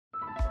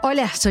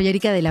Hola, soy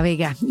Erika de la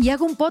Vega y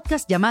hago un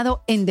podcast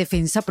llamado En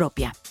Defensa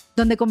Propia,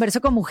 donde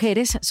converso con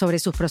mujeres sobre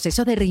sus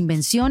procesos de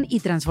reinvención y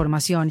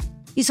transformación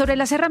y sobre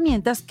las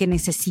herramientas que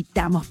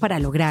necesitamos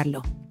para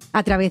lograrlo.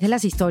 A través de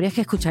las historias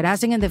que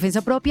escucharás en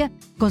Defensa Propia,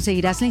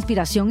 conseguirás la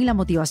inspiración y la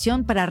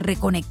motivación para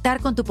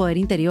reconectar con tu poder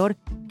interior,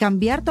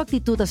 cambiar tu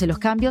actitud hacia los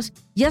cambios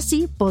y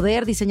así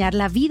poder diseñar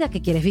la vida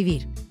que quieres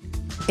vivir.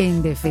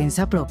 En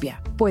Defensa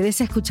Propia.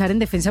 Puedes escuchar En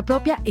Defensa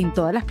Propia en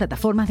todas las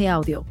plataformas de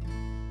audio.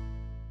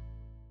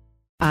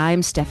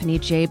 I'm Stephanie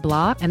J.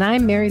 Block. And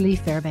I'm Mary Lee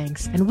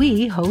Fairbanks. And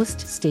we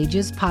host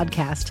Stages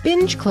Podcast.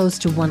 Binge close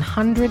to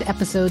 100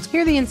 episodes.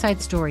 Hear the inside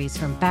stories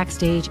from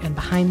backstage and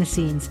behind the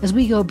scenes as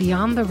we go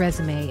beyond the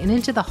resume and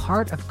into the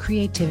heart of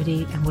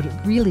creativity and what it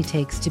really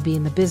takes to be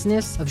in the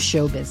business of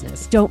show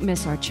business. Don't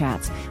miss our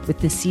chats with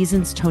this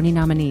season's Tony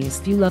nominees.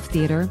 If you love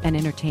theater and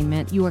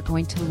entertainment, you are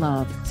going to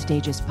love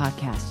Stages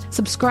Podcast.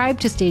 Subscribe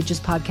to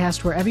Stages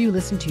Podcast wherever you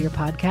listen to your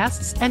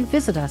podcasts and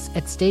visit us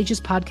at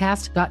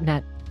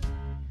stagespodcast.net.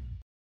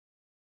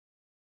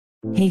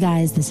 Hey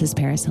guys, this is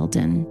Paris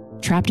Hilton.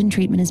 Trapped in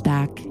Treatment is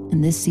back,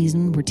 and this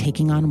season we're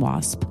taking on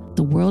WASP,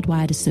 the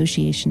Worldwide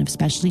Association of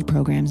Specialty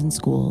Programs and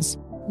Schools.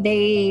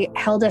 They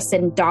held us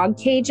in dog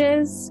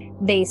cages.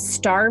 They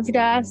starved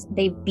us.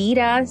 They beat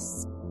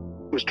us.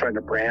 Was trying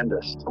to brand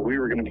us. So we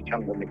were going to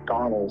become the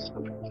McDonald's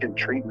of kid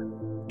treatment.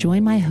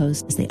 Join my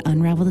hosts as they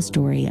unravel the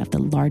story of the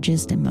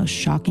largest and most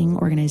shocking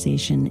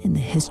organization in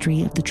the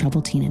history of the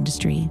troubled teen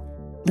industry.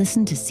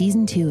 Listen to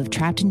Season 2 of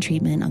Trapped in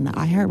Treatment on the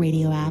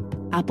iHeartRadio app,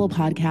 Apple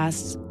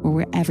Podcasts, or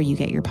wherever you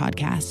get your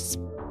podcasts.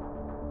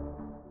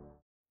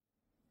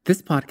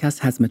 This podcast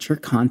has mature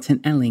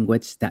content and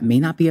language that may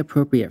not be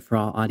appropriate for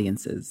all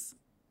audiences.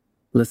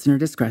 Listener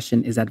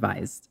discretion is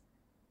advised.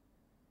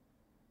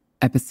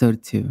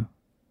 Episode 2.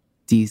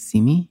 Do you see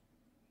me?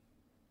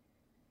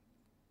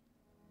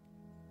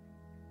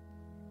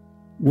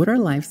 What are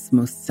life's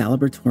most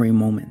celebratory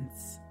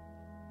moments?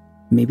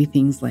 Maybe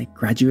things like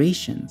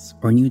graduations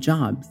or new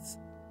jobs.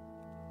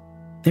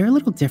 They're a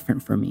little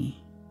different for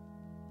me.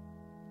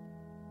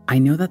 I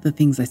know that the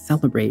things I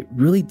celebrate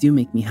really do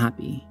make me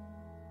happy.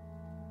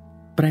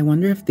 But I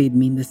wonder if they'd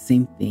mean the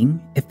same thing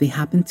if they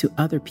happened to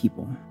other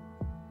people.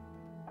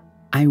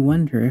 I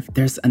wonder if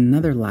there's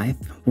another life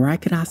where I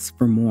could ask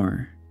for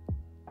more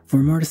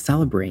to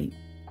celebrate,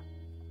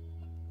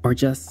 or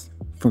just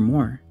for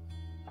more.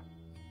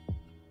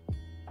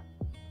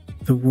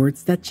 The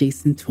words that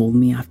Jason told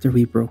me after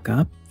we broke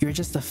up, "You're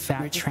just a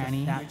fat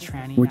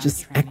tranny," were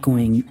just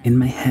echoing in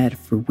my head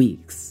for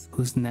weeks.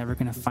 Who's never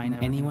gonna find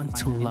anyone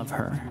to love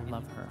her.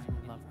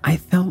 I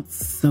felt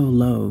so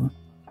low.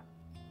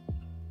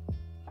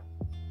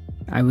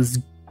 I was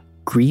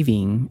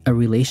grieving a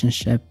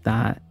relationship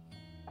that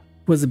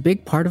was a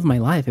big part of my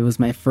life. It was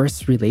my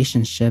first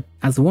relationship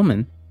as a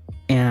woman.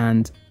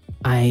 And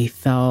I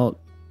felt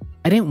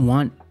I didn't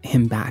want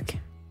him back.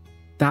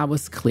 That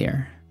was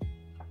clear.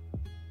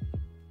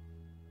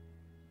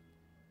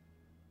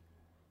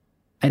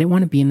 I didn't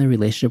want to be in a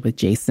relationship with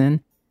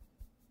Jason,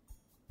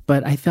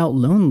 but I felt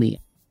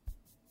lonely.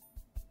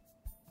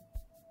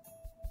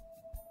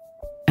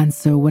 And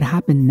so what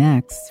happened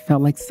next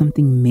felt like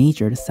something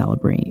major to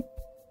celebrate.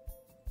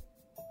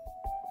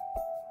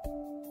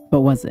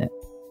 But was it?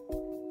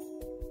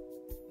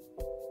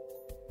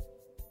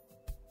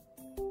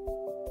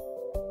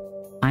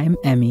 I'm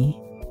Emmy,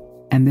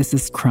 and this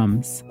is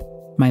Crumbs,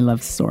 my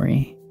love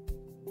story.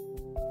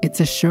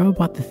 It's a show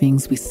about the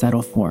things we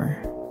settle for,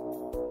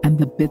 and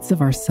the bits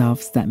of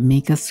ourselves that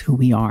make us who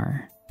we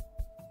are.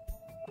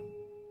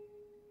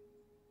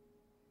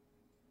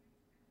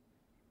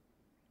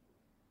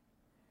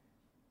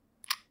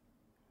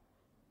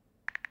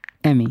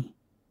 Emmy,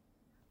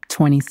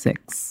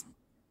 26.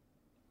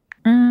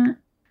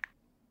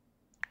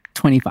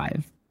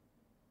 25.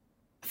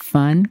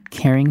 Fun,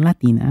 caring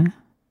Latina,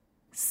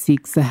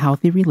 seeks a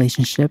healthy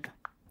relationship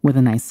with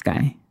a nice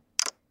guy.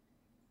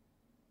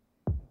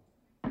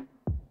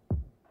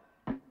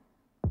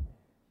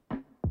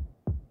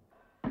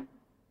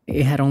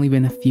 It had only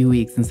been a few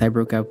weeks since I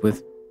broke up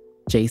with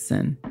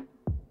Jason.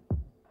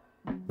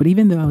 But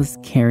even though I was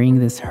carrying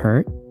this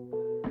hurt,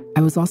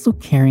 I was also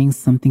carrying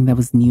something that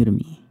was new to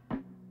me.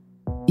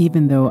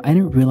 Even though I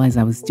didn't realize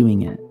I was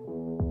doing it.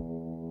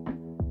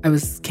 I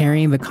was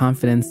carrying the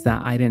confidence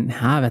that I didn't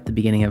have at the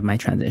beginning of my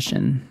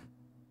transition.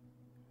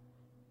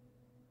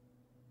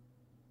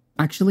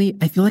 Actually,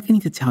 I feel like I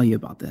need to tell you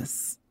about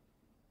this,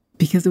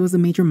 because it was a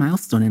major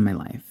milestone in my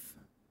life.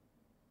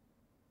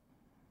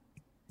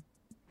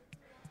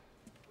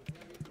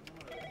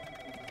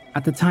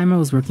 At the time, I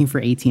was working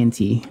for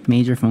AT&T,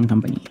 major phone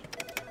company.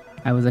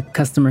 I was a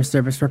customer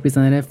service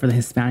representative for the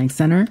Hispanic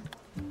Center,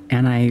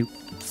 and I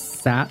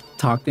sat,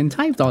 talked, and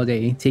typed all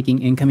day,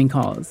 taking incoming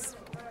calls.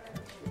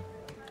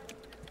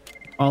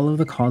 All of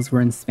the calls were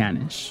in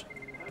Spanish.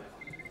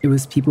 It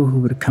was people who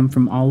would come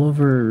from all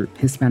over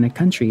Hispanic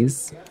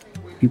countries,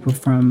 people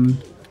from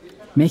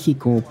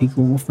Mexico,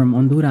 people from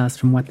Honduras,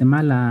 from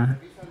Guatemala,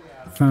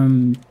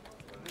 from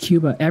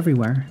Cuba,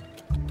 everywhere.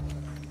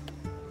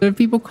 So if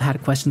people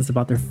had questions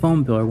about their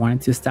phone bill or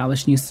wanted to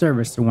establish new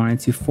service or wanted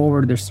to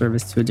forward their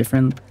service to a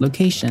different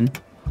location,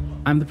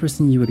 I'm the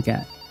person you would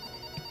get.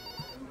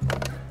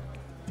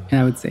 And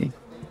I would say,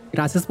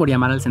 Gracias por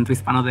llamar al centro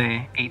hispano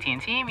de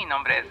AT&T. Mi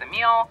nombre es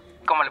Emil.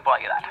 ¿Cómo le puedo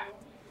ayudar?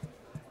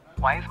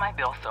 Why is my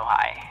bill so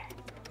high?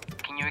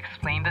 Can you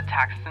explain the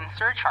taxes and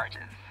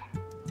surcharges?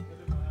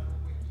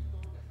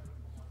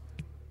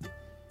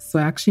 so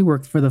I actually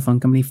worked for the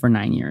phone company for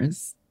 9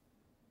 years.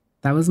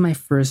 That was my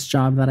first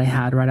job that I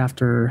had right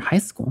after high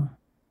school.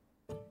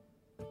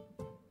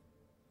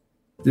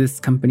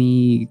 This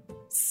company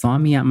saw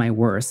me at my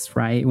worst,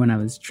 right? When I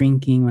was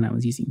drinking, when I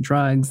was using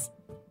drugs.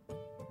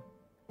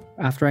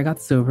 After I got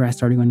sober, I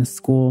started going to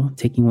school,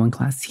 taking 1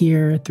 class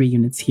here, 3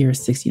 units here,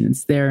 6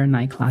 units there,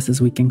 night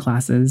classes, weekend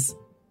classes.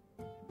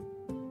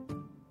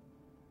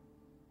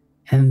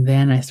 And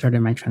then I started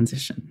my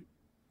transition.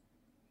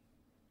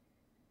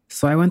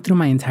 So I went through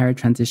my entire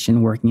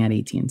transition working at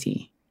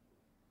AT&T.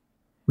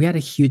 We had a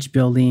huge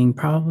building,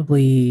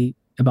 probably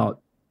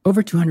about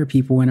over 200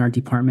 people in our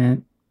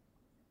department.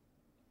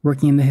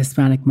 Working in the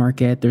Hispanic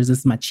market, there's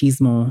this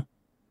machismo,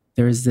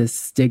 there's this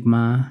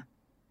stigma,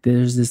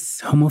 there's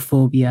this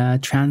homophobia,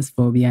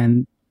 transphobia,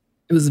 and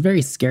it was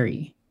very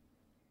scary.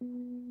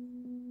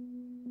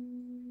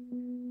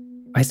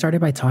 I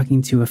started by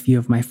talking to a few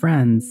of my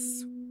friends,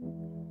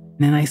 and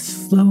then I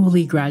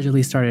slowly,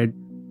 gradually started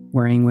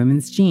wearing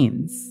women's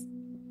jeans,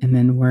 and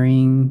then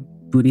wearing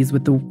booties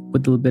with a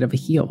little bit of a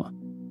heel,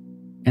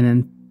 and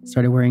then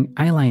started wearing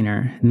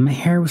eyeliner, and my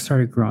hair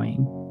started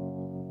growing.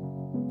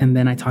 And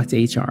then I talked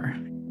to HR,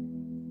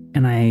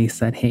 and I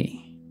said, hey,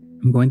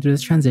 I'm going through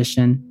this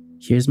transition.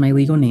 Here's my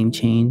legal name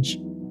change.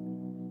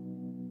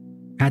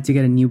 I had to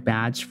get a new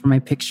badge for my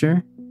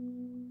picture.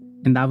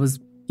 And that was,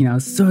 I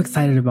was so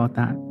excited about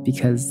that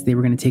because they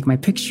were going to take my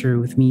picture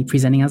with me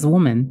presenting as a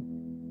woman.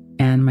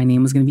 And my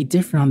name was going to be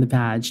different on the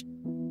badge.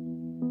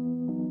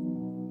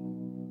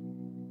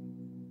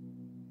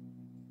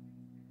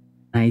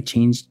 I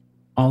changed,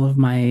 all of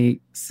my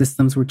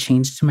systems were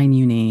changed to my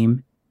new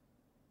name.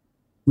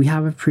 We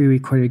have a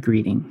pre-recorded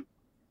greeting.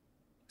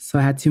 So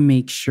I had to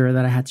make sure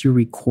that I had to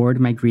record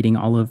my greeting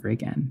all over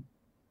again.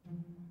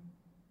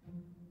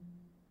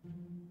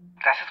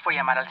 Gracias por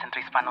llamar al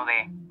centro hispano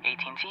de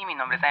AT&T. Mi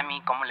nombre es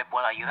Emmy. ¿Cómo le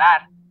puedo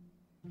ayudar?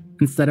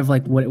 Instead of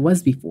like what it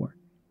was before.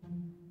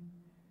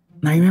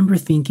 And I remember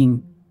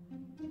thinking,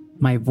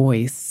 my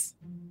voice,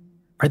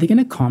 are they going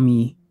to call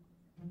me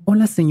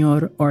Hola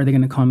señor, or are they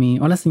going to call me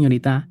Hola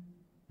señorita?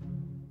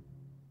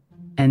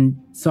 And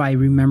so I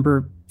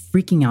remember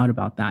freaking out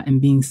about that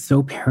and being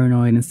so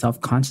paranoid and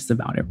self-conscious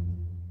about it.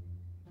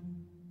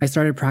 I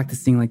started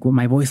practicing like what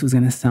my voice was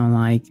going to sound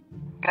like.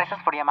 Gracias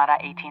por llamar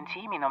a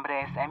AT&T. Mi nombre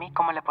es Emmy.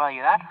 ¿Cómo le puedo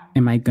ayudar?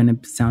 Am I going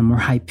to sound more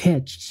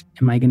high-pitched?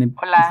 Am I going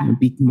to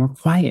be more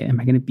quiet? Am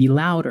I going to be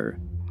louder?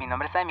 Mi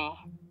nombre es Emmy.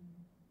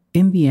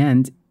 In the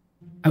end,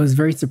 I was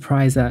very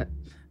surprised that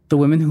the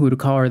women who would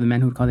call or the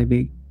men who would call, they'd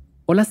be,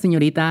 Hola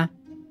señorita.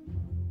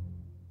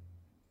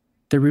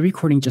 The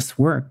re-recording just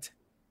worked.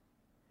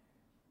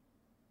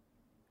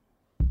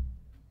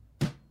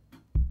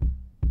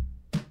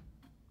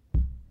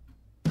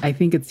 I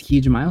think it's a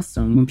huge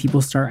milestone when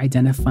people start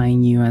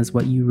identifying you as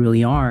what you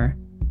really are.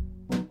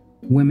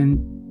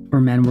 Women or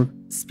men were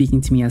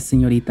speaking to me as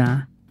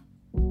señorita.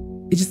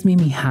 It just made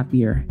me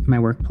happier in my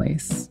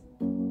workplace.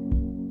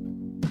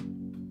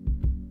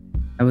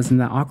 I was in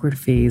that awkward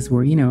phase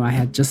where, I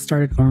had just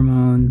started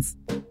hormones.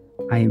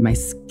 My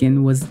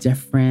skin was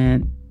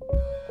different.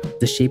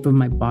 The shape of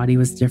my body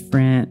was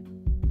different.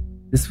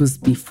 This was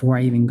before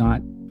I even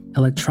got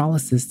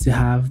electrolysis to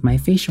have my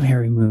facial hair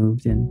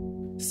removed.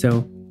 And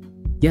so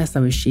yes,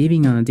 I was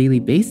shaving on a daily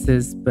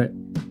basis, but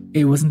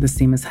it wasn't the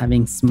same as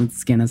having smooth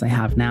skin as I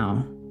have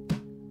now.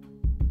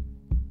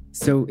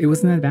 So it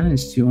was an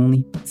advantage to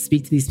only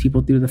speak to these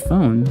people through the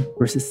phone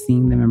versus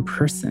seeing them in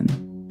person.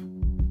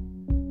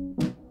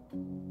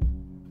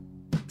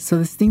 So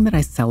this thing that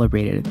I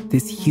celebrated,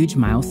 this huge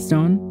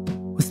milestone,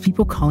 was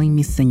people calling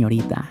me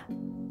señorita.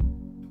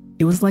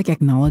 It was like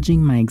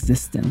acknowledging my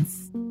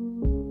existence.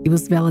 It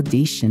was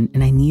validation,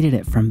 and I needed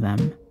it from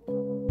them,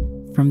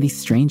 from these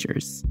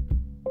strangers.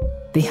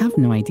 They have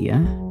no idea.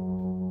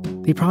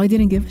 They probably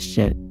didn't give a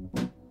shit.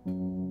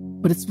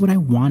 But it's what I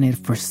wanted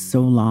for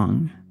so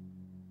long.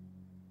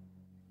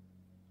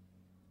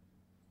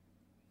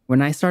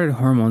 When I started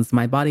hormones,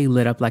 my body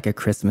lit up like a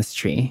Christmas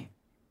tree.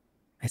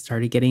 I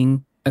started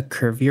getting a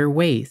curvier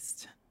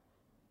waist.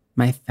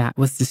 My fat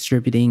was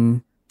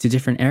distributing to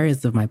different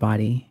areas of my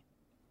body.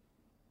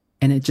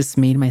 And it just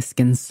made my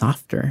skin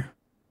softer.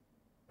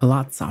 A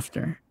lot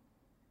softer.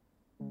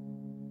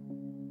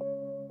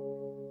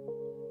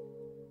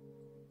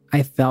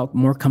 I felt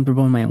more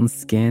comfortable in my own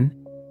skin.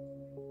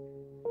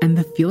 And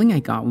the feeling I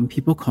got when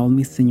people called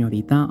me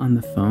señorita on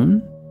the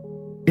phone,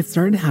 it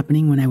started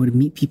happening when I would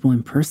meet people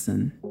in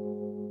person.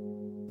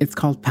 It's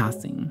called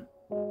passing.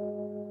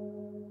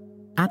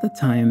 At the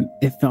time,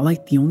 it felt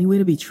like the only way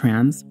to be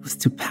trans was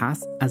to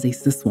pass as a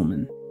cis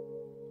woman.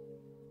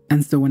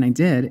 And so when I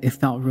did, it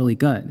felt really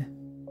good.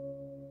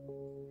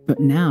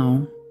 But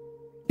now,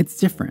 it's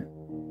different.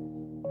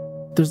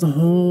 There's a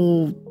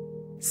whole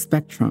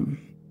spectrum,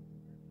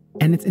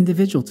 and it's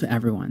individual to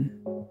everyone.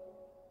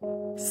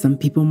 Some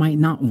people might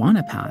not want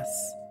to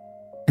pass,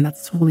 and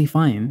that's totally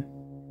fine.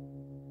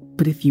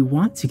 But if you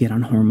want to get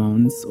on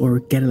hormones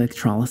or get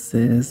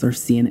electrolysis or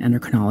see an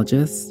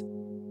endocrinologist,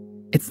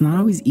 it's not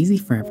always easy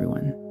for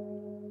everyone.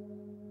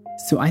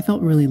 So I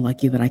felt really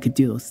lucky that I could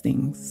do those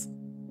things.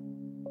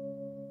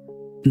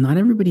 Not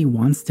everybody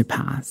wants to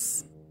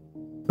pass,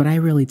 but I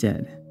really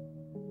did.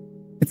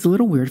 It's a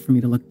little weird for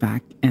me to look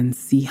back and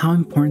see how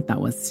important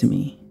that was to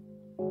me.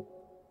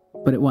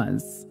 But it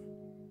was.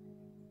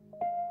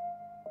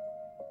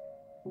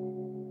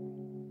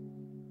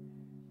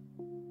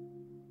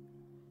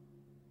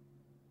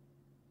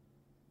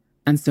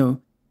 And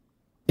so,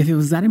 if it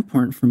was that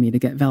important for me to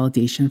get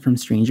validation from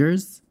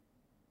strangers,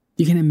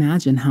 you can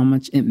imagine how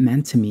much it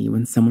meant to me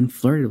when someone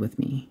flirted with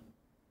me.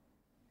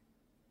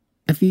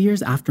 A few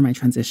years after my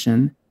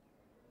transition,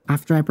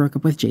 after I broke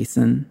up with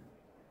Jason,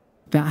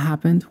 that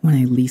happened when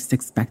I least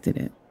expected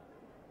it.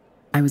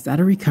 I was at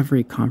a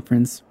recovery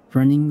conference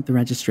running the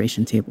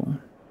registration table.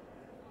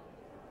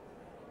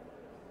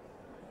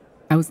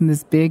 I was in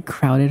this big,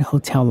 crowded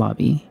hotel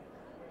lobby,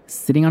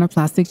 sitting on a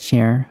plastic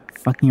chair,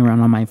 fucking around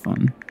on my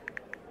phone.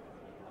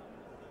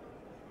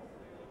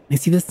 I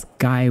see this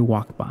guy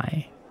walk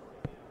by,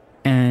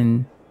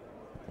 and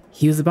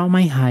he was about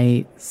my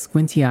height,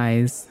 squinty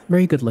eyes,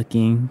 very good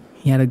looking.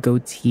 He had a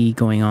goatee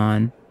going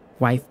on,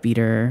 wife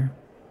beater,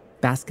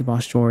 basketball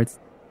shorts.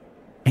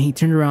 And he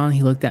turned around,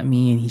 he looked at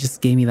me, and he just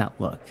gave me that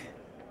look.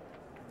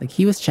 Like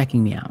he was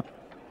checking me out.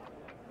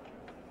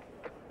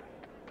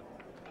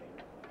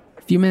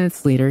 A few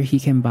minutes later, he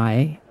came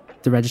by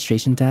the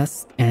registration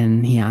desk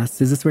and he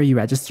asked, "Is this where you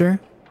register?"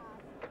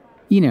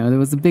 You know, there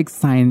was a big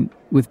sign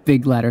with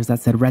big letters that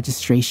said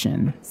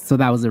registration, so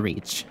that was a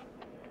reach.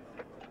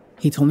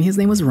 He told me his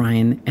name was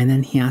Ryan, and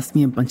then he asked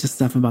me a bunch of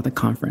stuff about the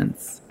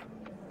conference.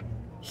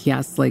 He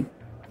asked, like,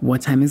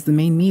 what time is the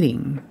main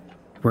meeting?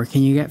 Where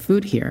can you get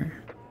food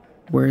here?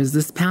 Where is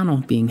this panel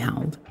being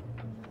held?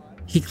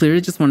 He clearly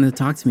just wanted to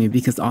talk to me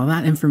because all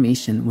that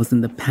information was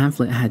in the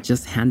pamphlet I had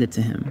just handed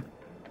to him.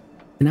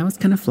 And I was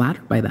kind of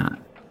flattered by that.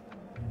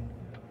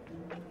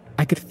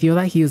 I could feel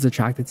that he was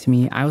attracted to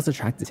me. I was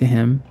attracted to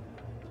him.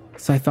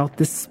 So I felt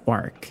this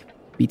spark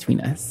between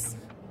us.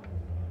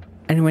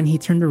 And when he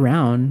turned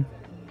around,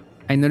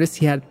 I noticed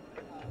he had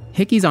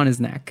hickeys on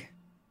his neck.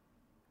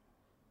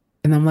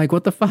 And I'm like,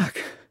 what the fuck?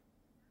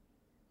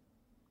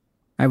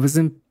 I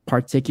wasn't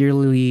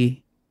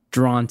particularly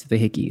drawn to the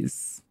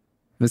hickeys.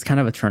 It was kind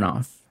of a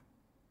turnoff.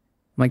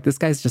 I'm like, this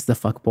guy's just a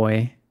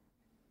fuckboy.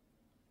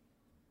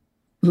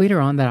 Later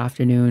on that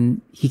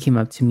afternoon, he came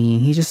up to me.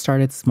 He just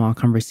started small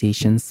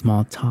conversations,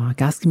 small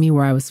talk, asking me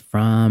where I was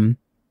from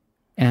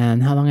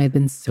and how long I'd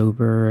been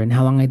sober and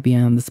how long I'd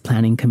been on this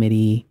planning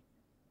committee.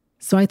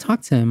 So I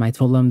talked to him. I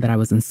told him that I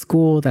was in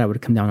school, that I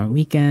would come down on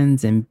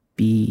weekends and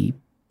be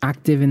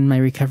active in my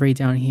recovery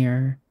down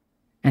here.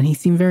 And he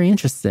seemed very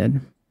interested.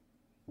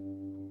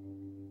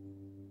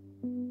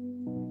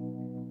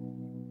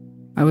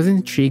 I was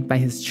intrigued by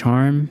his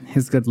charm,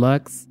 his good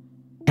looks,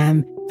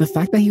 and the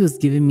fact that he was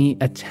giving me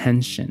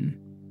attention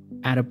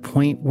at a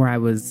point where I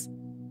was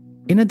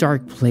in a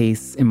dark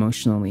place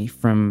emotionally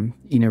from,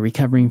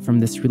 recovering from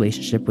this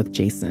relationship with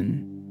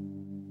Jason.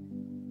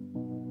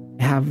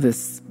 I have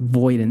this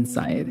void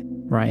inside,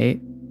 right?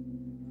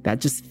 That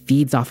just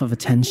feeds off of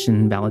attention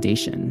and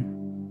validation.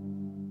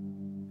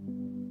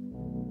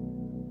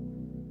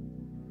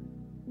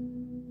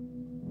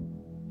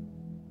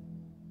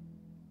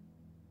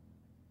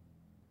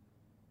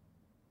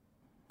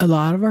 A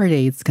lot of our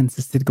dates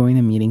consisted going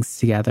to meetings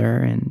together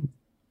and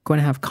going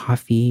to have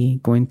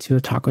coffee, going to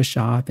a taco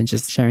shop and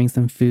just sharing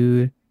some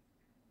food.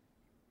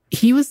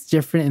 He was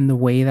different in the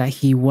way that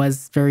he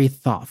was very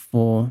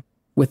thoughtful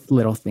with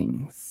little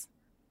things.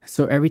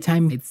 So every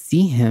time I'd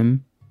see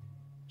him,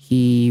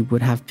 he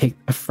would have picked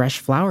a fresh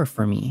flower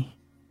for me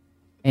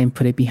and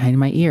put it behind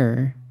my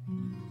ear.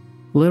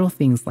 Little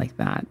things like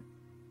that.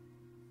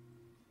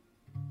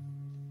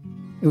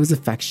 It was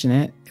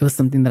affectionate. It was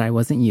something that I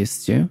wasn't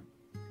used to.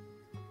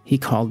 He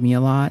called me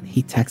a lot.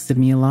 He texted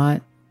me a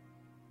lot.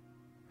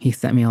 He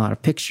sent me a lot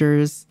of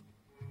pictures.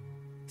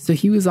 So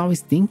he was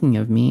always thinking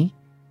of me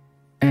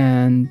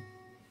and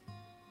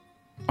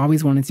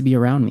always wanted to be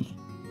around me.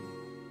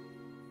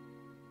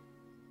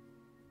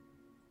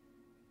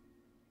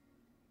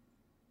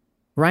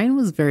 Ryan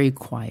was very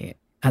quiet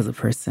as a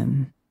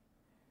person.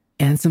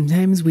 And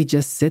sometimes we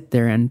just sit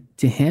there, and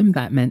to him,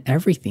 that meant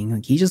everything.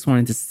 Like, he just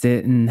wanted to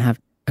sit and have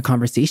a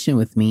conversation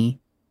with me.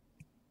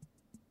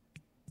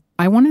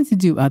 I wanted to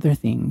do other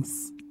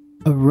things.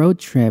 A road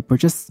trip or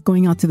just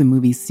going out to the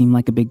movies seemed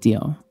like a big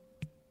deal.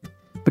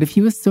 But if he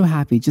was so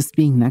happy just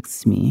being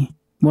next to me,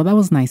 well, that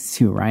was nice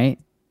too, right?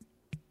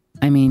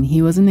 I mean,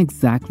 he wasn't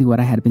exactly what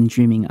I had been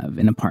dreaming of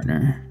in a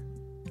partner.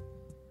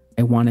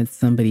 I wanted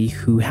somebody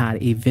who had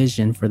a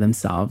vision for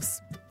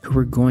themselves, who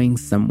were going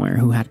somewhere,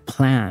 who had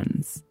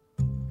plans,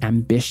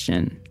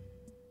 ambition.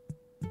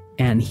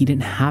 And he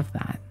didn't have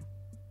that.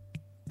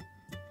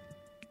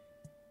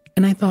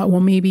 And I thought,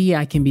 well, maybe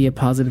I can be a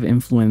positive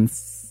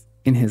influence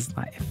in his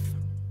life,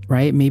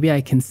 right? Maybe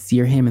I can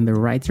steer him in the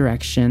right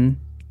direction.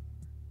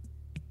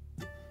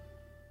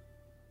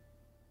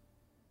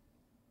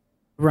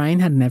 Ryan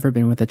had never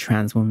been with a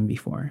trans woman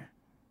before.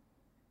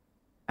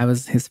 I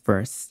was his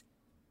first.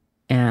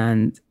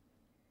 And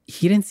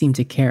he didn't seem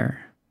to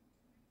care.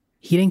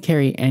 He didn't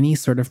carry any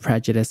sort of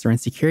prejudice or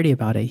insecurity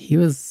about it. He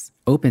was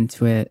open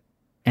to it.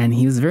 And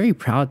he was very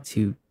proud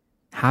to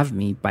have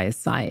me by his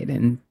side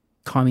and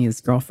call me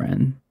his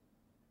girlfriend.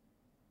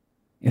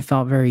 It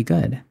felt very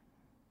good.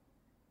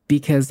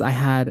 Because I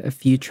had a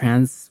few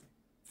trans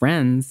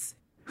friends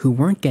who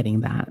weren't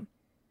getting that.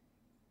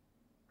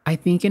 I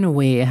think in a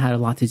way it had a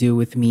lot to do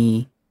with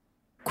me,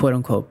 quote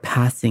unquote,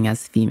 passing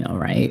as female,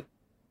 right?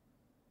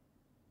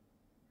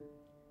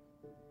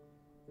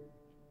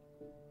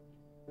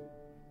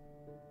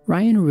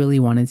 Ryan really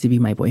wanted to be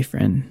my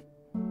boyfriend.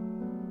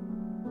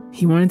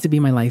 He wanted to be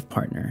my life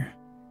partner.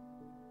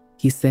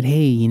 He said,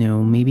 hey,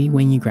 maybe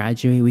when you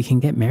graduate, we can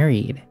get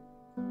married.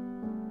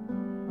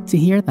 To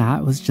hear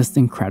that was just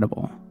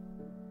incredible.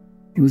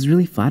 It was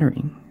really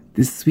flattering.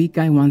 This sweet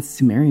guy wants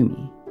to marry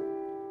me.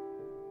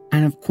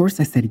 And of course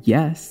I said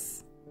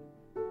yes.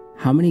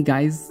 How many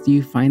guys do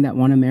you find that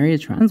want to marry a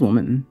trans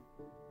woman?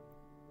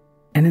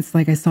 And it's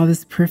like I saw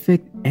this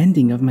perfect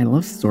ending of my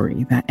love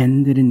story that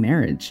ended in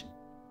marriage.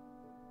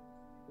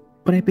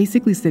 But I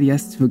basically said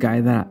yes to a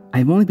guy that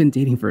I've only been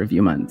dating for a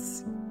few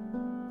months.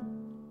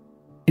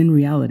 In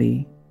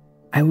reality,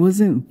 I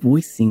wasn't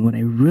voicing what I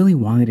really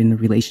wanted in a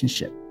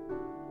relationship.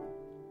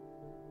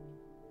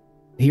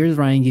 Here's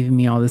Ryan giving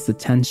me all this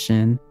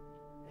attention,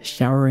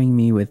 showering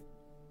me with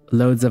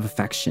loads of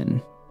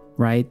affection,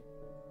 right?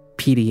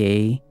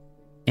 PDA,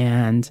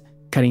 and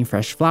cutting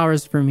fresh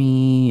flowers for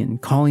me and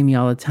calling me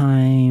all the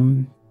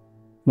time,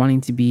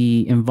 wanting to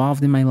be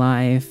involved in my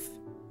life.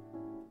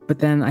 But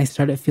then I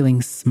started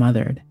feeling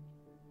smothered.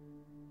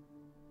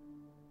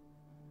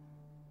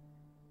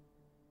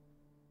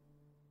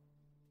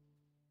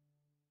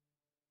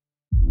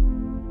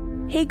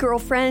 Hey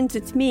girlfriends,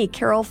 it's me,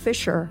 Carol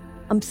Fisher.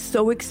 I'm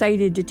so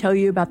excited to tell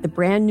you about the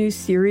brand new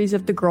series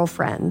of The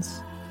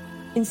Girlfriends.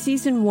 In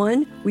season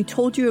 1, we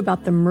told you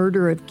about the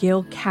murder of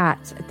Gail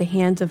Katz at the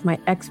hands of my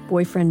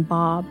ex-boyfriend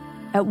Bob.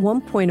 At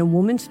one point, a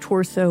woman's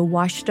torso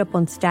washed up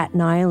on Staten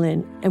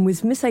Island and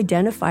was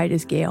misidentified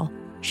as Gail.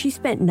 She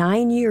spent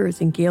 9 years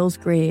in Gail's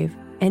grave,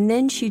 and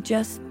then she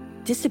just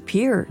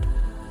disappeared.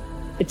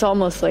 It's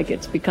almost like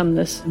it's become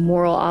this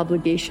moral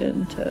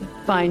obligation to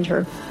find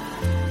her.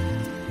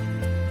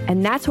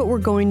 And that's what we're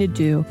going to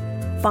do.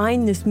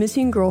 Find this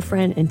missing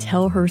girlfriend and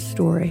tell her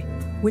story.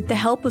 With the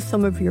help of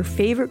some of your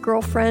favorite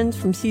girlfriends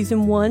from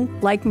season 1,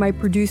 like my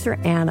producer,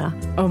 Anna.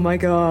 Oh my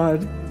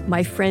God.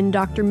 My friend,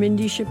 Dr.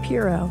 Mindy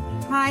Shapiro.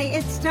 Hi,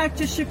 it's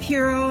Dr.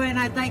 Shapiro, and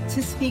I'd like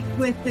to speak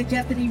with the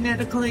deputy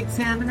medical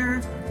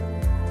examiner.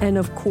 And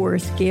of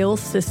course,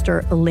 Gail's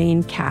sister,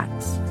 Elaine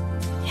Katz.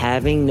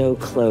 Having no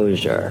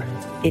closure,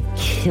 it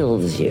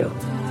kills you.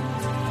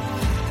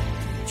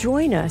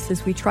 Join us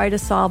as we try to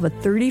solve a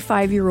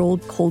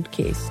 35-year-old cold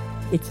case.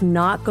 It's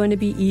not going to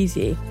be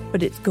easy,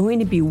 but it's going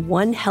to be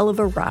one hell of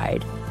a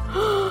ride.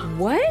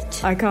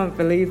 What? I can't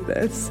believe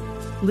this.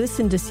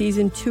 Listen to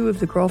season 2 of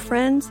The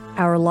Girlfriends,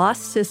 Our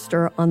Lost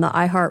Sister on the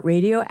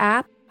iHeartRadio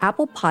app,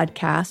 Apple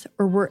Podcasts,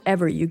 or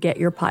wherever you get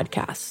your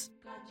podcasts.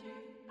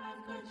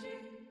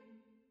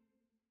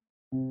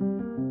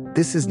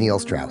 This is Neil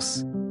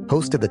Strauss,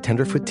 host of the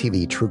Tenderfoot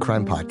TV True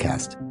Crime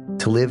Podcast,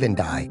 To Live and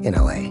Die in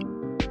LA.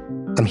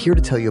 I'm here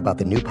to tell you about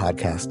the new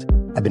podcast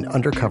I've been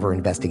undercover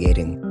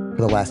investigating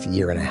for the last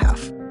year and a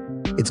half.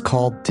 It's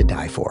called To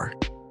Die For.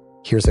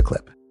 Here's a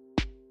clip.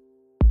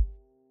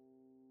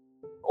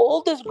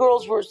 All these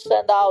girls were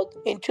sent out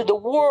into the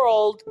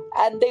world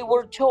and they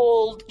were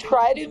told,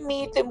 try to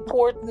meet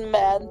important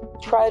men,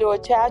 try to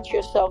attach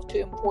yourself to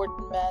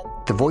important men.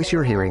 The voice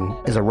you're hearing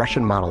is a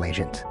Russian model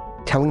agent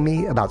telling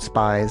me about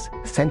spies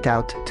sent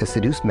out to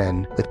seduce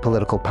men with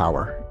political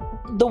power.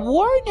 The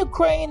war in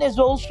Ukraine is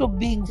also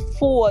being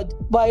fought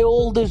by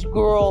all these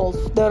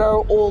girls that are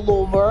all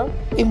over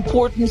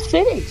important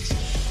cities.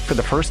 For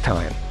the first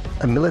time,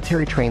 a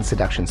military-trained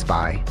seduction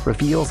spy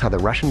reveals how the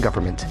Russian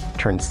government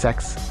turned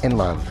sex and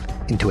love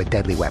into a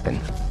deadly weapon.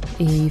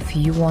 If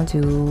you want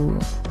to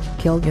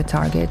kill your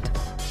target,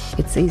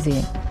 it's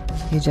easy.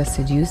 You just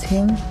seduce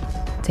him,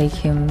 take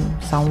him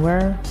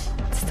somewhere,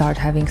 start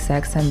having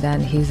sex, and then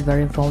he's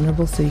very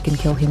vulnerable, so you can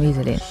kill him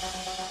easily.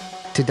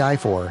 To Die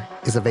For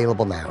is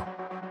available now.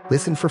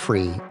 Listen for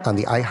free on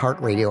the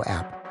iHeartRadio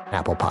app,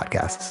 Apple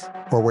Podcasts,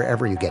 or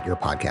wherever you get your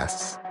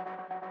podcasts.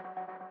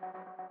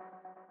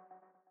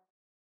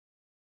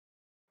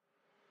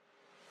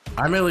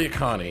 I'm Elliot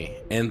Connie,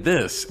 and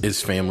this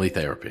is Family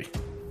Therapy.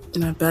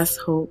 My best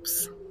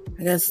hopes,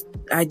 I guess,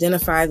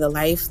 identify the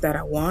life that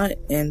I want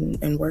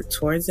and work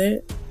towards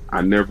it.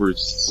 I never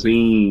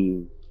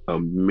seen a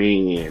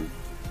man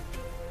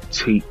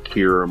take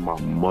care of my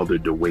mother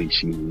the way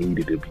she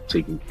needed to be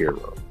taken care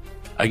of.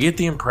 I get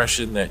the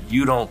impression that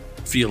you don't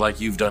feel like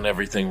you've done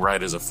everything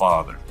right as a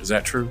father. Is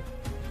that true?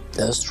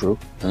 That's true.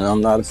 And I'm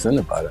not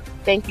offended by that.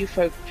 Thank you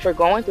for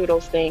going through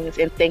those things,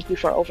 and thank you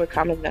for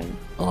overcoming them.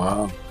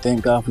 Wow.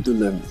 Thank God for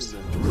deliverance.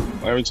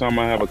 Every time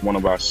I have one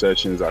of our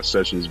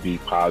sessions be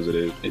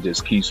positive. It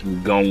just keeps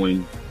me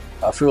going.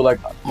 I feel like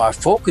my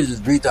focus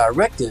is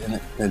redirected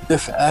in a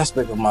different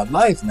aspect of my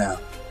life now.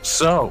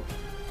 So,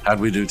 how'd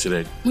we do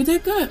today? We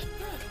did good.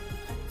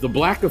 The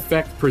Black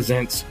Effect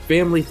presents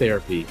Family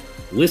Therapy.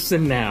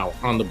 Listen now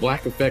on the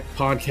Black Effect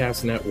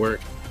Podcast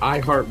Network,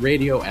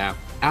 iHeartRadio app,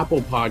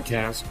 Apple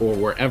Podcasts, or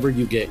wherever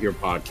you get your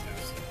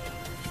podcasts.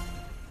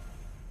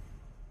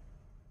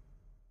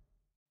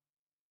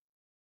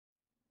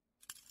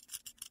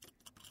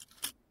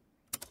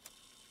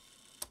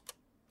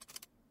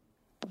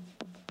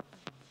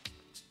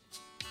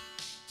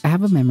 I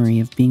have a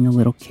memory of being a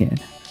little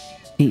kid,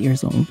 8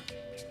 years old.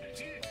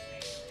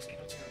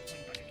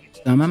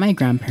 So I'm at my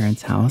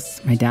grandparents'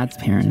 house, my dad's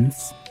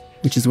parents,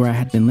 which is where I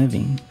had been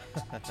living.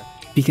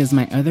 Because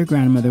my other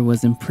grandmother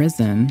was in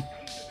prison,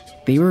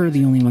 they were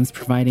the only ones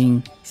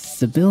providing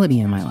stability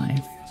in my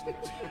life.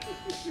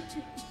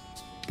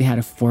 They had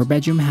a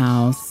 4-bedroom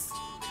house.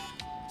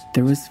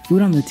 There was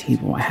food on the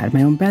table. I had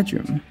my own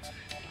bedroom.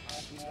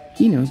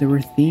 You know, there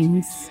were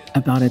things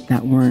about it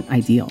that weren't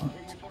ideal.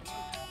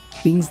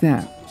 Things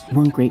that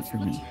weren't great for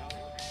me.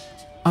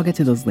 I'll get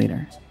to those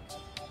later.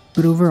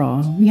 But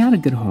overall, we had a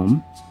good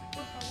home.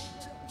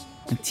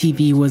 The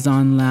TV was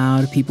on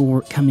loud. People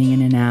were coming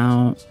in and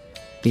out.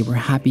 They were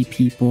happy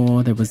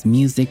people. There was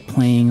music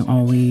playing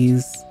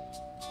always.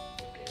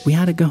 We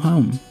had a good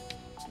home.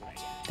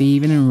 They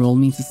even enrolled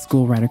me to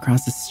school right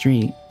across the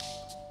street.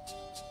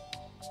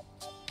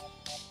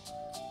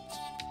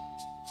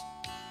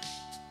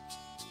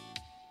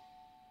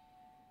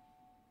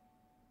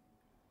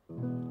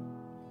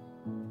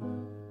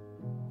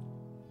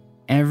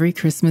 Every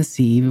Christmas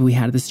Eve, we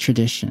had this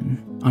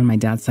tradition on my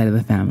dad's side of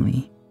the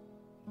family.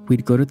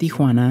 We'd go to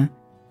Tijuana,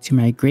 to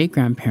my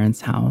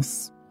great-grandparents'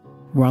 house,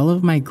 where all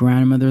of my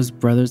grandmother's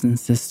brothers and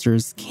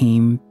sisters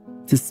came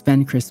to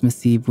spend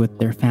Christmas Eve with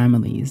their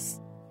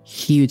families.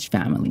 Huge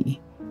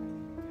family.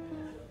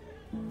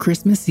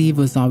 Christmas Eve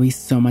was always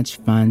so much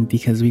fun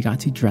because we got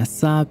to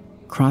dress up,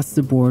 cross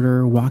the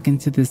border, walk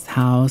into this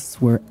house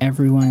where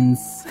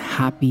everyone's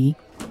happy.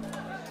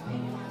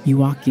 You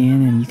walk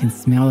in and you can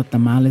smell the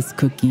tamales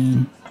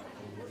cooking.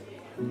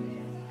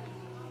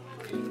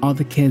 All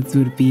the kids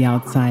would be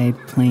outside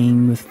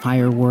playing with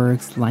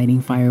fireworks,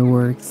 lighting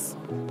fireworks.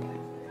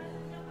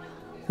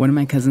 One of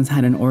my cousins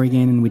had an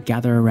organ and we'd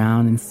gather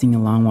around and sing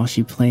along while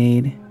she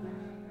played.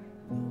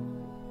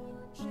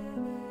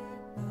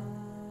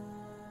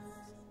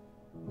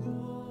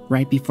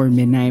 Right before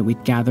midnight,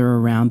 we'd gather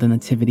around the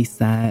nativity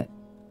set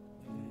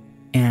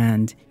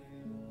and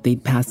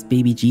they'd pass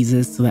baby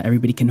Jesus so that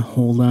everybody can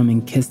hold him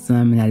and kiss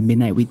him. And at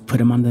midnight, we'd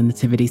put him on the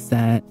nativity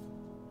set.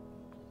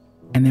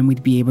 And then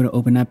we'd be able to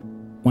open up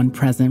one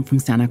present from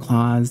Santa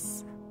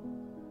Claus.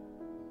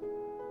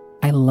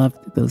 I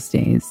loved those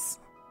days.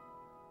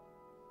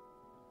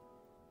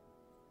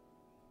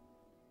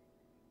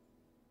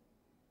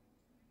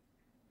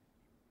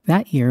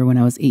 That year, when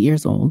I was 8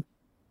 years old,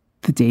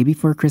 the day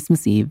before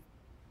Christmas Eve,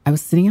 I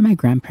was sitting at my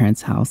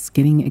grandparents' house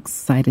getting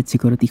excited to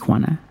go to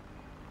Tijuana.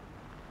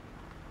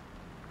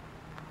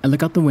 I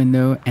look out the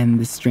window and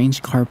this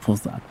strange car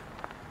pulls up.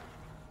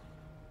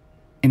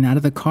 And out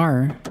of the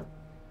car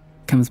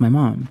comes my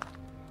mom.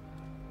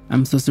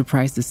 I'm so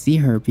surprised to see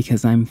her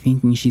because I'm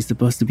thinking she's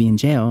supposed to be in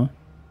jail,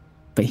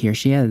 but here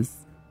she is.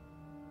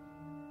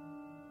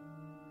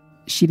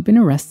 She'd been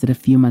arrested a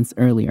few months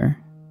earlier,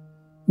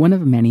 one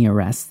of many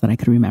arrests that I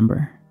could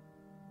remember.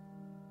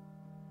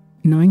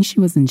 Knowing she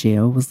was in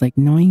jail was like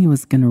knowing it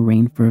was going to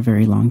rain for a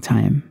very long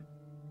time.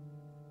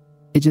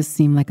 It just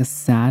seemed like a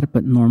sad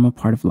but normal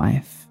part of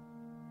life.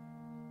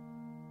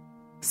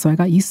 So I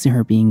got used to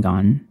her being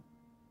gone.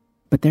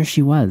 But there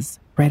she was,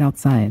 right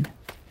outside.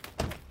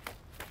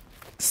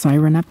 So I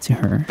run up to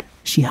her.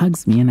 She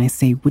hugs me and I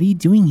say, "What are you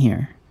doing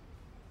here?"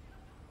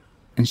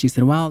 And she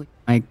said, "Well,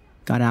 I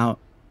got out.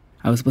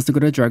 I was supposed to go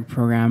to a drug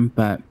program,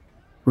 but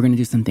we're going to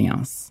do something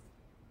else."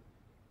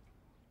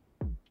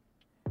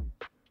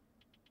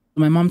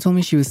 My mom told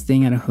me she was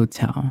staying at a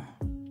hotel.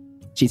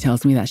 She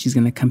tells me that she's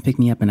going to come pick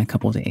me up in a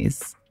couple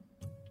days.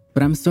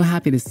 But I'm so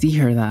happy to see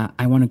her that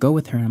I want to go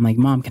with her. I'm like,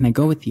 "Mom, can I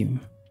go with you?"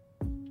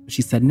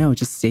 She said, "No,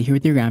 just stay here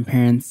with your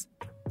grandparents,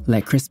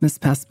 let Christmas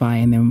pass by,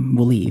 and then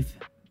we'll leave."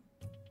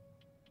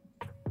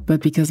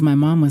 But because my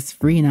mom was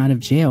free and out of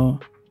jail,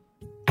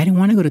 I didn't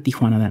want to go to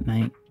Tijuana that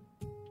night.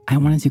 I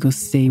wanted to go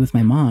stay with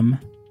my mom.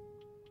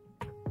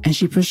 And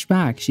she pushed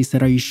back. She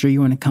said, "Are you sure you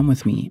want to come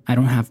with me? I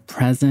don't have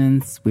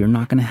presents. We're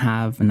not going to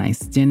have a nice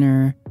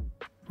dinner.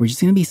 We're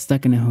just going to be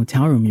stuck in a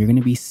hotel room. You're going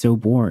to be so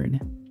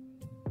bored."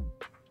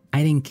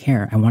 I didn't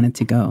care. I wanted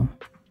to go.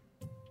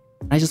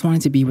 I just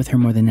wanted to be with her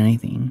more than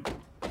anything.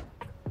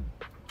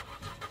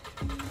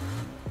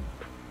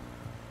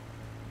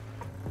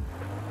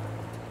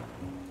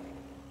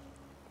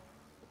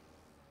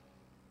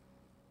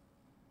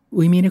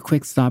 We made a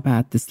quick stop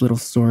at this little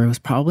store. It was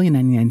probably a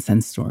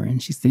 99-cent store.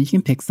 And she said, "You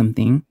can pick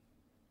something."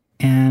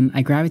 and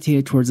I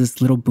gravitated towards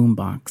this little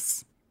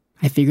boombox.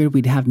 I figured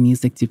we'd have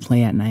music to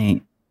play at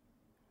night.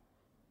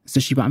 So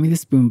she bought me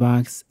this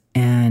boombox,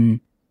 and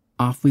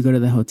off we go to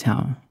the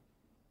hotel.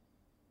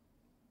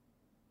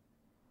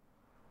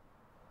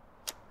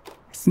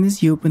 As soon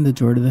as you open the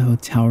door to the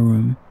hotel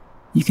room,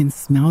 you can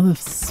smell the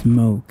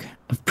smoke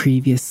of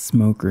previous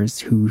smokers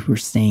who were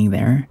staying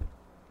there.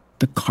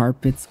 The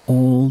carpet's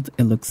old,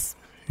 it looks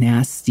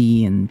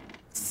nasty and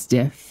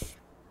stiff.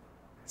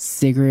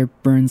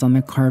 Cigarette burns on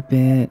the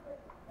carpet.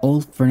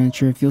 Old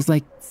furniture, it feels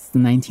like it's the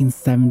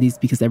 1970s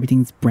because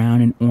everything's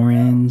brown and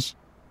orange.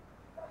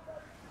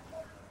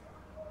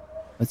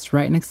 It's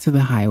right next to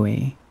the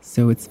highway,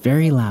 so it's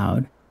very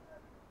loud.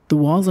 The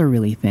walls are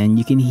really thin.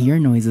 You can hear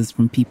noises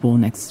from people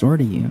next door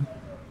to you.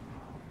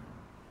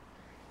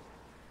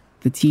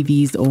 The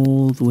TV's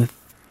old with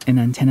an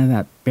antenna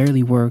that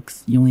barely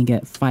works. You only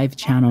get 5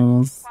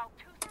 channels.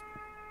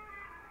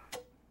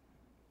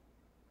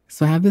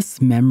 So I have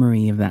this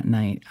memory of that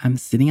night. I'm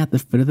sitting at the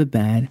foot of the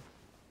bed.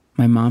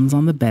 My mom's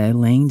on the bed,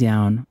 laying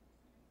down.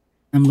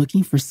 I'm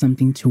looking for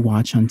something to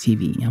watch on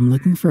TV. I'm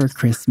looking for a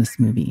Christmas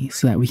movie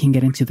so that we can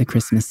get into the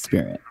Christmas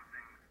spirit.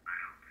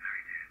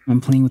 I'm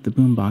playing with the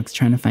boombox,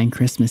 trying to find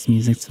Christmas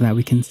music so that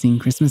we can sing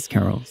Christmas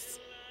carols.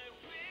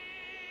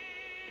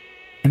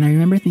 And I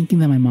remember thinking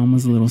that my mom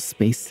was a little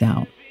spaced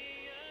out.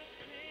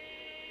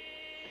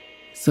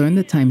 So in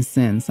the time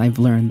since, I've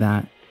learned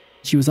that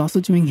she was also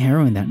doing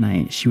heroin that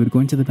night. She would go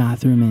into the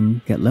bathroom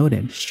and get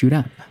loaded, shoot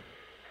up.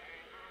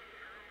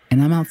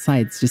 And I'm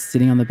outside just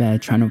sitting on the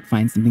bed trying to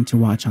find something to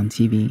watch on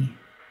TV.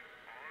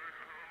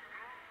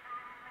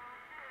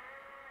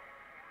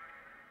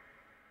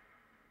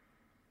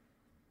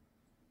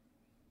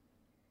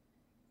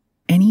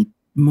 Any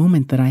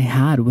moment that I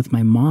had with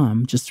my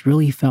mom just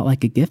really felt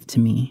like a gift to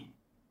me.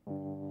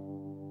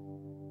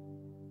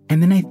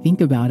 And then I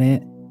think about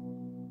it,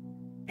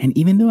 and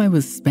even though I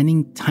was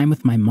spending time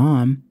with my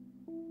mom,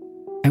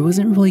 I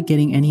wasn't really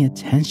getting any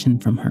attention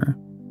from her.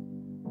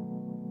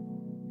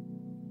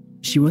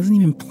 She wasn't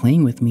even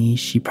playing with me.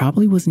 She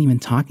probably wasn't even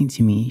talking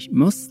to me.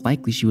 Most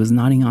likely she was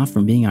nodding off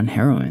from being on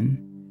heroin.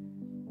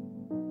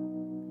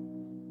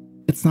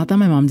 It's not that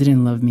my mom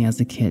didn't love me as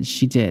a kid.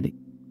 She did.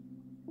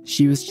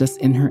 She was just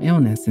in her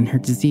illness, in her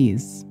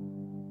disease.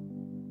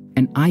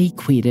 And I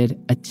equated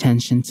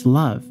attention to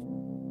love.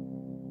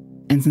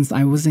 And since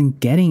I wasn't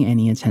getting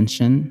any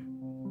attention,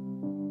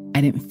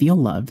 I didn't feel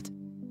loved.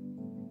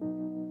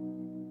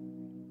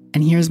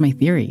 And here's my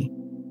theory.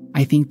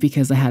 I think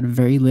because I had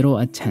very little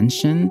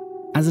attention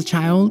as a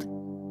child,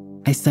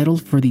 I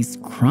settled for these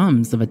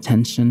crumbs of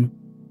attention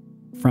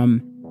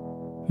from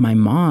my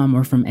mom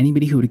or from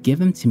anybody who would give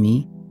them to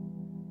me,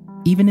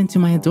 even into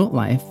my adult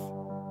life.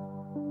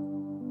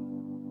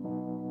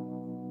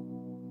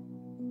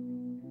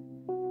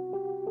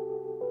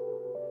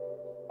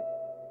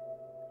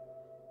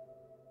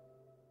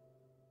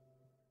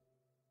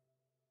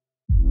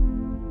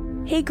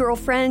 Hey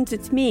girlfriends,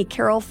 it's me,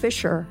 Carol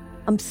Fisher.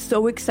 I'm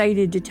so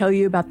excited to tell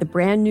you about the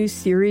brand new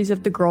series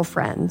of The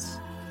Girlfriends.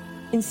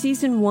 In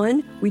season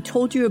 1, we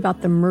told you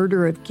about the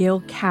murder of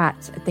Gail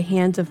Katz at the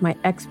hands of my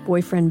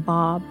ex-boyfriend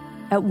Bob.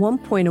 At one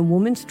point, a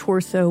woman's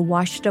torso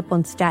washed up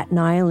on Staten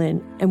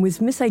Island and was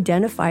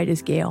misidentified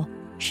as Gail.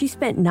 She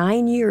spent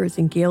 9 years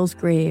in Gail's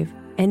grave,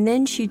 and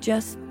then she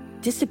just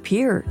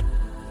disappeared.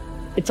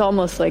 It's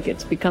almost like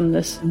it's become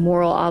this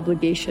moral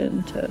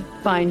obligation to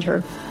find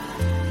her.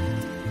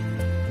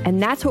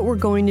 And that's what we're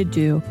going to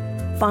do.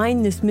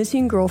 Find this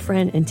missing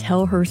girlfriend and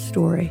tell her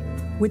story.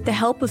 With the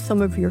help of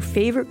some of your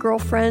favorite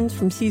girlfriends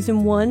from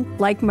season 1,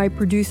 like my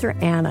producer,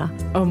 Anna.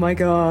 Oh my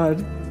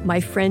God.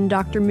 My friend,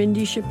 Dr.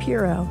 Mindy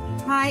Shapiro.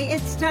 Hi,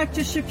 it's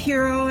Dr.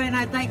 Shapiro, and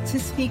I'd like to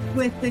speak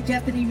with the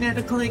Deputy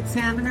Medical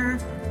Examiner.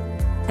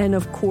 And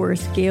of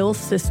course, Gail's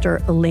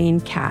sister,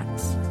 Elaine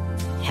Katz.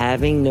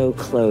 Having no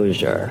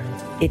closure,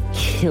 it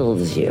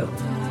kills you.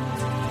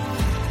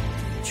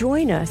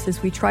 Join us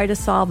as we try to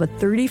solve a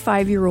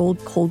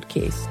 35-year-old cold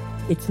case.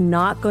 It's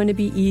not going to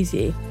be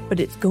easy, but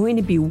it's going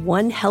to be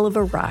one hell of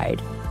a ride.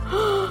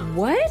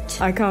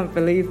 What? I can't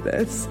believe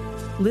this.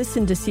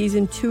 Listen to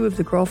season 2 of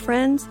The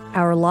Girlfriends,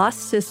 Our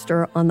Lost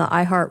Sister on the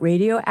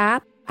iHeartRadio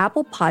app,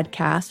 Apple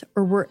Podcasts,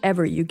 or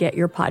wherever you get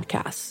your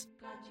podcasts.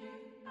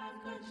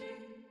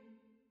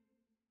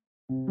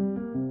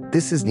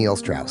 This is Neil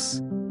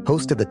Strauss,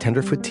 host of the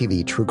Tenderfoot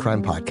TV True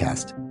Crime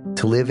Podcast,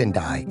 To Live and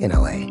Die in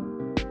LA.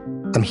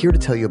 I'm here to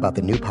tell you about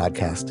the new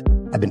podcast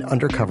I've been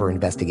undercover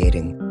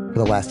investigating for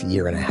the last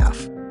year and a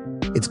half.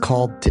 It's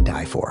called To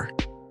Die For.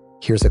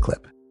 Here's a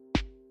clip.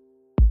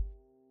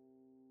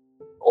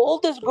 All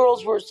these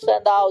girls were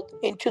sent out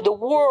into the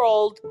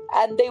world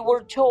and they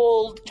were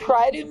told,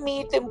 try to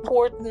meet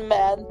important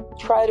men,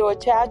 try to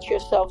attach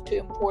yourself to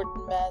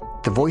important men.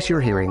 The voice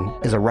you're hearing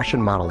is a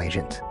Russian model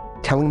agent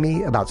telling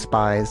me about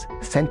spies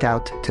sent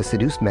out to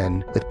seduce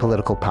men with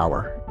political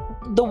power.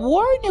 The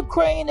war in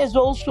Ukraine is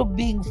also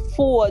being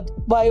fought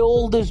by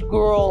all these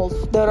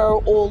girls that are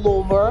all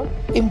over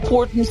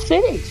important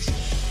cities.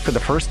 For the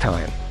first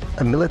time,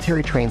 a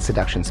military-trained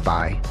seduction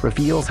spy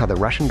reveals how the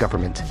Russian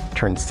government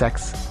turned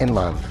sex and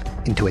love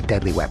into a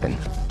deadly weapon.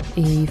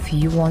 If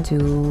you want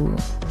to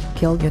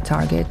kill your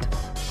target,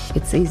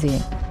 it's easy.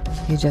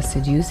 You just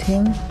seduce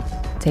him,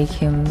 take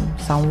him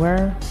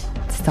somewhere,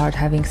 start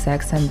having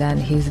sex, and then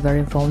he's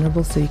very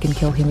vulnerable, so you can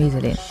kill him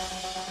easily.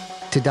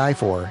 To Die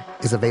For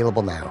is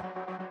available now.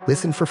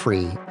 Listen for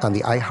free on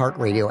the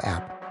iHeartRadio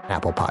app,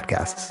 Apple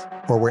Podcasts,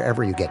 or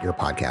wherever you get your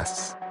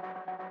podcasts.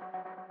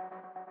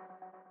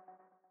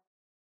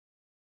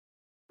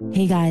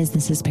 Hey guys,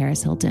 this is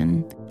Paris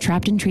Hilton.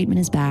 Trapped in Treatment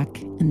is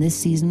back, and this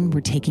season we're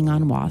taking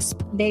on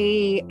WASP.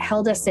 They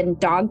held us in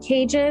dog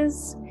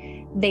cages.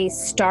 They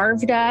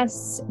starved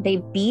us. They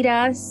beat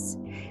us.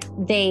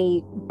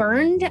 They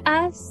burned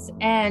us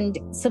and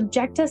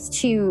subject us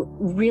to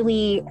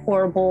really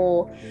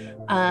horrible,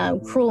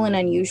 cruel and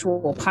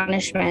unusual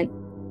punishment.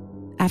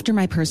 After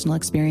my personal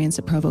experience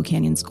at Provo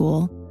Canyon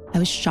School, I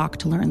was shocked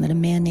to learn that a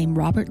man named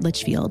Robert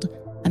Litchfield,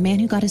 a man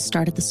who got his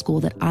start at the school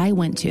that I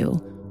went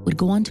to, would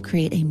go on to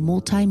create a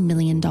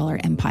multi-million-dollar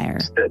empire.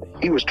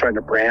 He was trying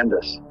to brand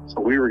us,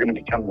 so we were going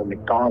to become the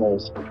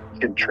McDonald's of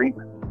kid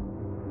treatment.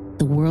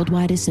 The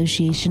Worldwide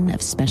Association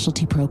of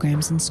Specialty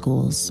Programs in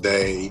Schools.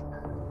 They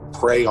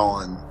prey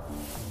on,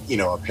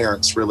 a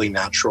parent's really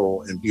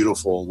natural and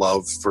beautiful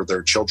love for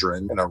their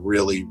children in a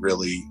really,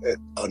 really,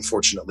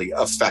 unfortunately,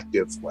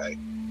 effective way.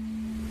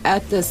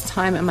 At this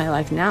time in my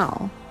life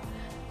now,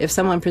 if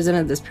someone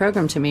presented this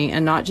program to me,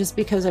 and not just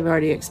because I've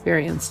already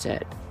experienced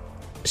it,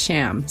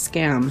 sham,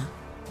 scam,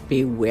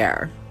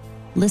 beware.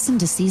 Listen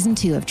to Season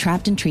 2 of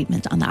Trapped in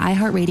Treatment on the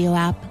iHeartRadio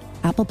app,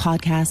 Apple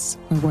Podcasts,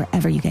 or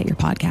wherever you get your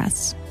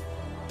podcasts.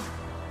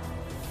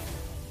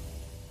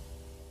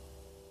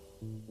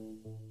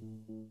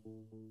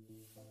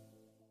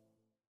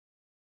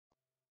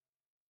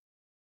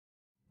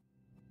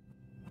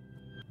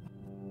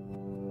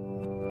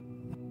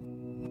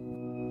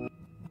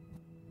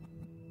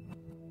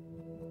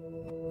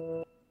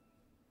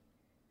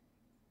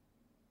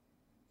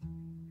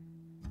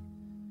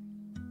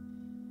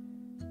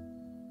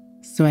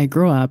 So I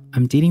grow up,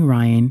 I'm dating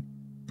Ryan.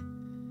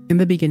 In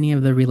the beginning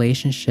of the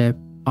relationship,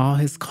 all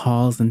his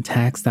calls and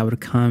texts that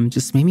would come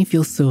just made me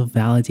feel so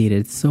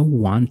validated, so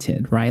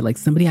wanted, right? Like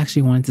somebody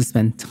actually wanted to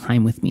spend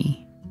time with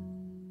me.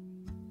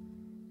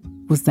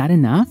 Was that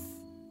enough?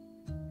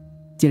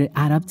 Did it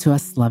add up to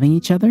us loving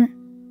each other?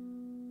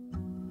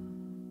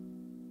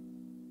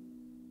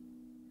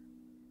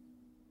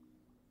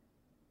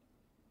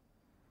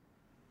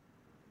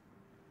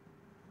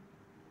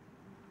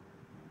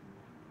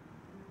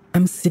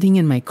 I'm sitting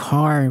in my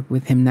car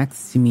with him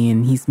next to me,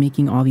 and he's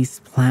making all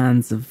these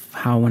plans of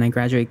how when I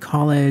graduate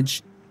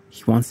college,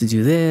 he wants to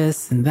do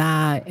this and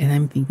that. And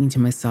I'm thinking to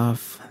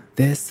myself,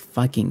 this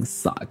fucking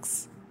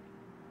sucks.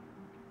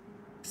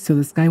 So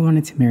this guy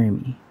wanted to marry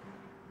me.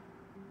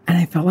 And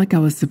I felt like I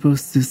was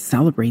supposed to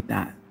celebrate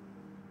that.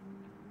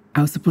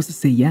 I was supposed to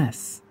say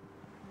yes.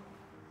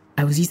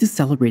 I was used to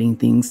celebrating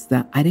things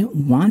that I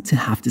didn't want to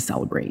have to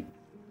celebrate.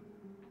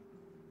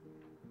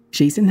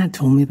 Jason had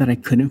told me that I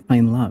couldn't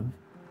find love.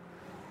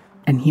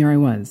 And here I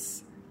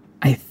was.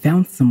 I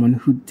found someone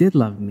who did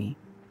love me,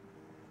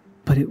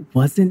 but it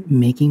wasn't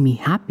making me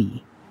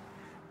happy.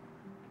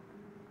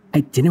 I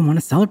didn't want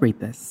to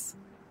celebrate this.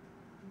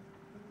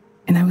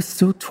 And I was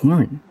so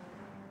torn.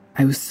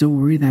 I was so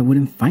worried that I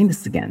wouldn't find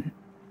this again.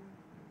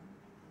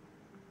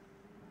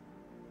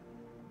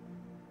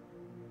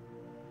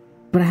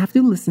 But I have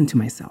to listen to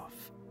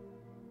myself.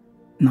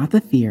 Not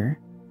the fear,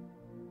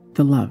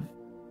 the love.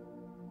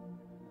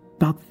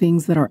 About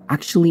things that are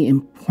actually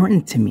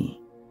important to me.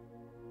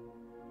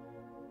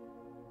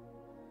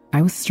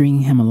 I was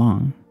stringing him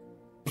along,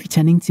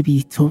 pretending to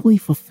be totally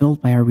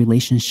fulfilled by our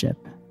relationship,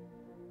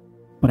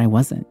 but I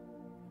wasn't.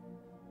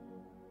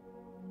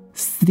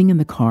 Sitting in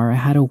the car, I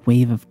had a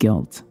wave of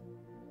guilt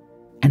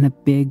and a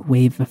big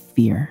wave of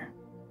fear.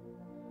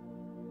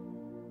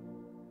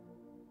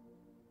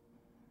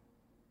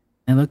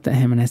 I looked at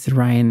him and I said,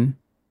 Ryan,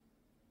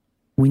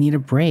 we need a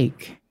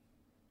break.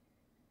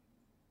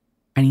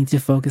 I need to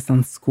focus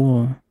on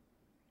school.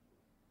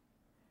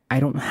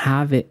 I don't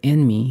have it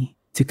in me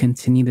to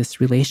continue this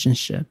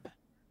relationship.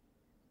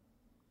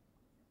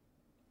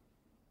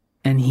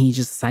 And he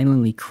just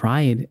silently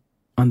cried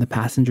on the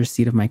passenger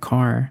seat of my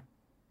car.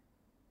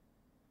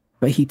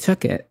 But he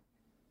took it.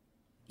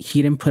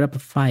 He didn't put up a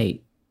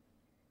fight.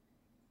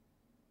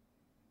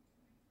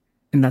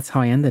 And that's how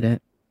I ended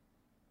it.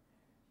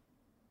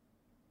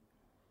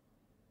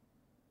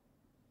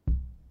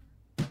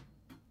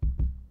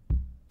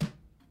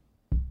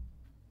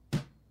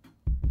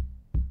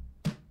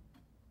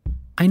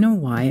 I know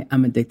why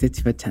I'm addicted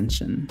to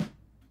attention.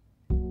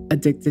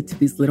 Addicted to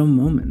these little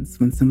moments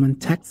when someone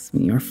texts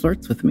me or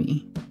flirts with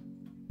me.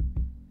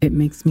 It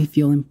makes me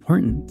feel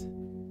important.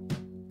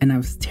 And I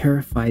was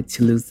terrified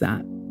to lose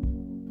that.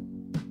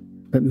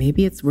 But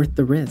maybe it's worth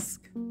the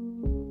risk.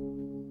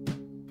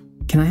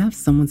 Can I have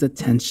someone's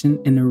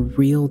attention in a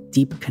real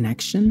deep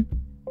connection?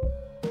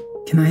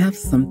 Can I have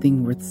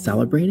something worth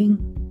celebrating?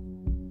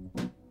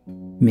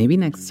 Maybe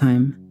next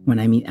time when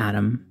I meet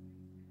Adam.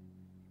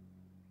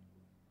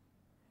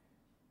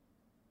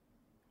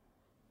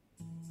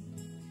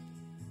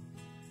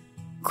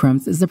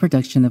 Crumbs is a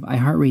production of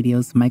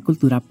iHeartRadio's My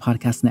Cultura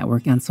podcast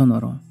network and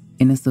Sonoro,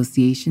 in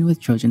association with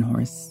Trojan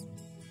Horse.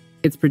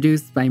 It's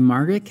produced by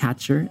Margaret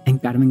Catcher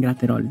and Carmen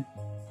Graterol,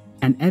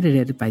 and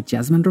edited by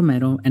Jasmine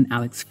Romero and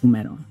Alex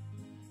Fumero.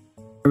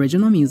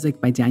 Original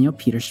music by Daniel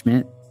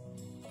Peterschmidt,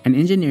 and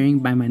engineering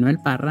by Manuel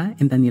Parra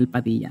and Daniel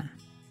Padilla.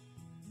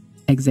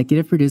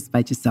 Executive produced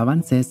by Giselle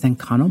Vances and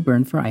Connell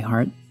Byrne for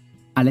iHeart,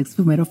 Alex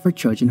Fumero for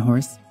Trojan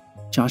Horse,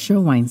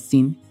 Joshua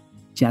Weinstein,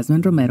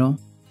 Jasmine Romero,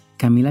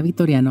 Camila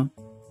Vitoriano,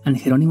 and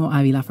Jeronimo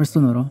Avila for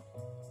Sonoro,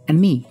 and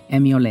me,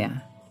 Emi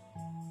Olea.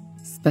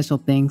 Special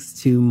thanks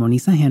to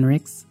Monisa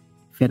Henriks,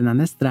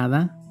 Fernanda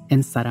Estrada,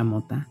 and Sara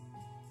Mota.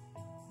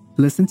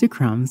 Listen to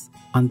Crumbs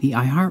on the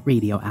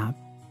iHeartRadio app,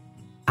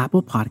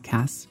 Apple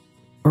Podcasts,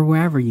 or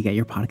wherever you get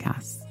your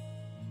podcasts.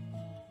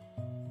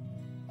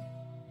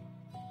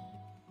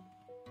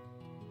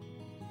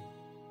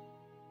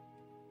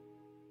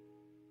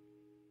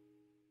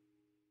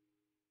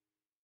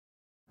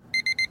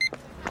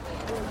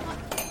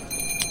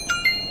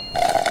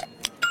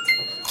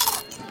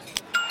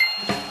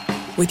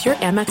 With your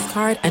Amex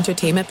card,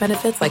 entertainment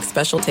benefits like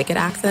special ticket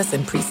access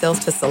and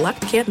pre-sales to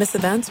select can't-miss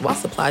events while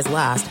supplies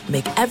last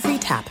make every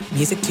tap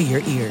music to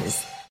your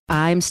ears.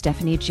 I'm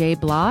Stephanie J.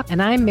 Block.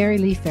 And I'm Mary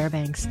Lee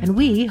Fairbanks. And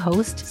we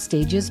host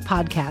Stages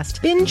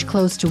Podcast. Binge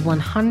close to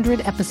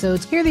 100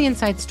 episodes. Hear the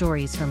inside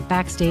stories from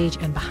backstage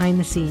and behind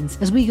the scenes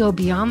as we go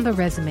beyond the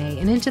resume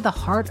and into the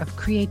heart of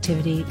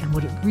creativity and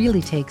what it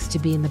really takes to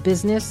be in the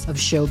business of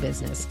show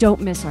business.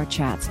 Don't miss our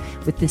chats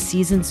with this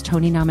season's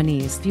Tony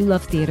nominees. If you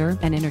love theater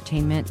and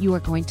entertainment, you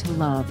are going to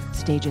love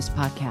Stages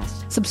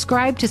Podcast.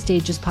 Subscribe to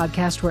Stages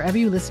Podcast wherever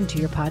you listen to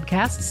your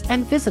podcasts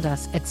and visit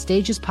us at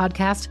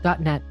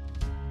stagespodcast.net.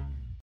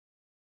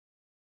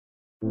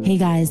 Hey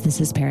guys,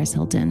 this is Paris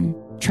Hilton.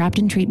 Trapped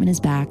in Treatment is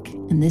back,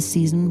 and this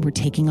season we're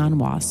taking on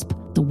WASP,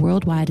 the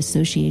Worldwide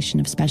Association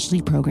of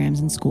Specialty Programs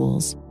in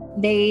Schools.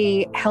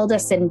 They held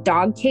us in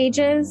dog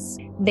cages.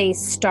 They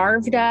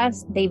starved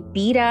us. They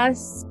beat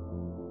us.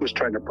 Was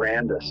trying to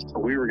brand us. So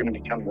we were going to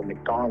become the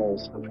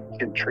McDonald's of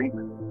kid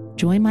treatment.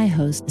 Join my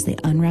hosts as they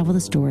unravel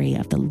the story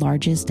of the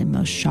largest and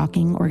most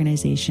shocking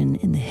organization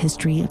in the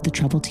history of the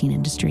troubled teen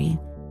industry.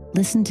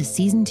 Listen to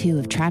Season 2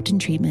 of Trapped in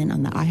Treatment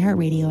on the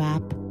iHeartRadio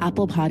app,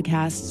 Apple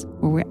Podcasts,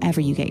 or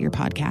wherever you get your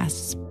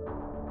podcasts.